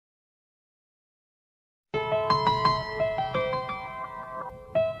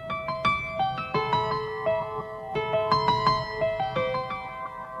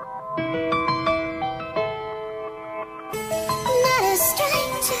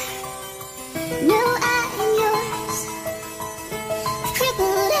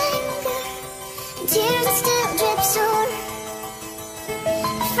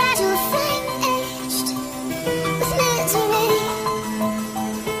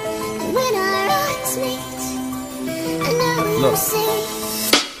Look,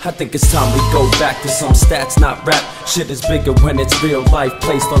 I think it's time we go back to some stats, not rap. Shit is bigger when it's real life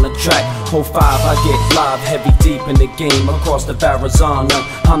placed on the track. Whole 5, I get live, heavy deep in the game. Across the Arizona,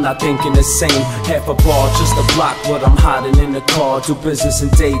 I'm not thinking the same. Half a bar, just a block, what I'm hiding in the car. Do business in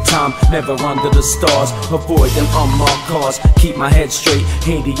daytime, never under the stars. Avoid them unmarked cars, keep my head straight.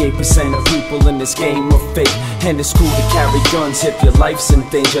 88% of people in this game are fake. And it's cool to carry guns if your life's in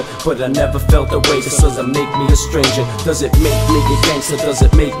danger, but I never felt the way. This doesn't make me a stranger. Does it make me a gangster? Does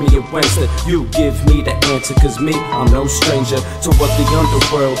it make me a waster? You give me the answer, cause me, I'm no stranger to what the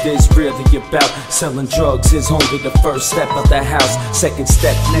underworld is really about. Selling drugs is only the first step of the house. Second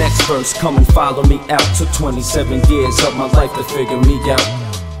step, next verse, come and follow me out. Took 27 years of my life to figure me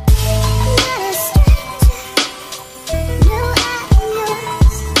out.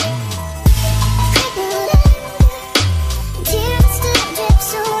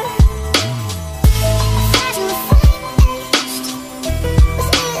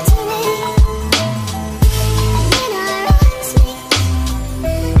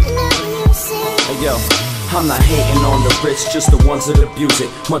 Yo, I'm not hating on the rich, just the ones that abuse it.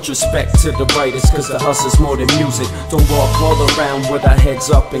 Much respect to the writers, cause the hustle's more than music. Don't walk all around with our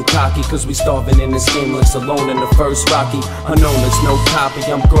heads up and cocky, cause we starving in this game like alone in the first Rocky. Unknown, there's no copy,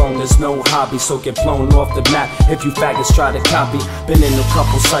 I'm grown, there's no hobby. So get blown off the map if you faggots try to copy. Been in a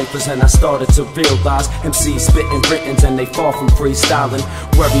couple ciphers and I started to realize MCs spitting writtens and they fall from freestyling.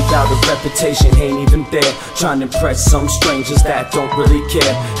 Worry about a reputation, ain't even there. Trying to impress some strangers that don't really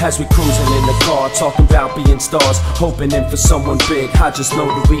care. As we cruising in the car, talking about being stars, hoping in for someone big. I just know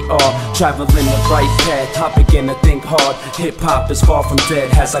that we are traveling the right path. I begin to think hard. Hip-hop is far from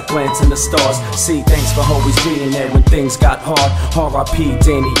dead as I glance in the stars. See, thanks for always being there when things got hard. R.I.P.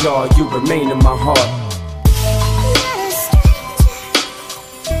 Danny Yard, you remain in my heart.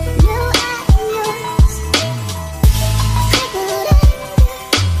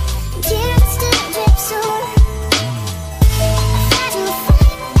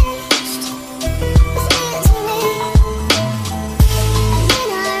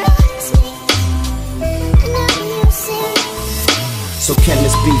 So can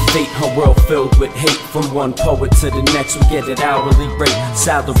this be fate? A world filled with hate. From one poet to the next, we get it hourly rate.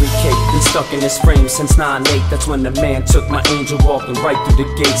 Salary cake, been stuck in this frame since 9/8. That's when the man took my angel, walking right through the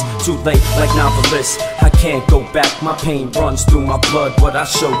gates. Too late, like novelists, I can't go back. My pain runs through my blood, but I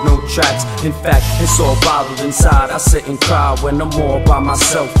showed no tracks. In fact, it's all bottled inside. I sit and cry when I'm all by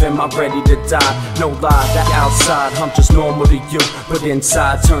myself. Am I ready to die? No lie, that outside I'm just normal to you, but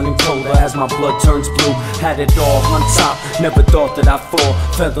inside turning colder as my blood turns blue. Had it all on top, never thought that I'd fall.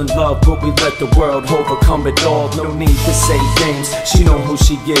 Fell in love, but we let the world overcome it all. No need to say names, she know who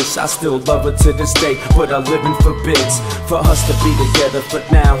she is. I still love her to this day, but our living forbids for us to be together. But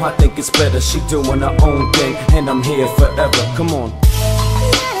now I think it's better, she doing her own thing, and I'm here forever. Come on.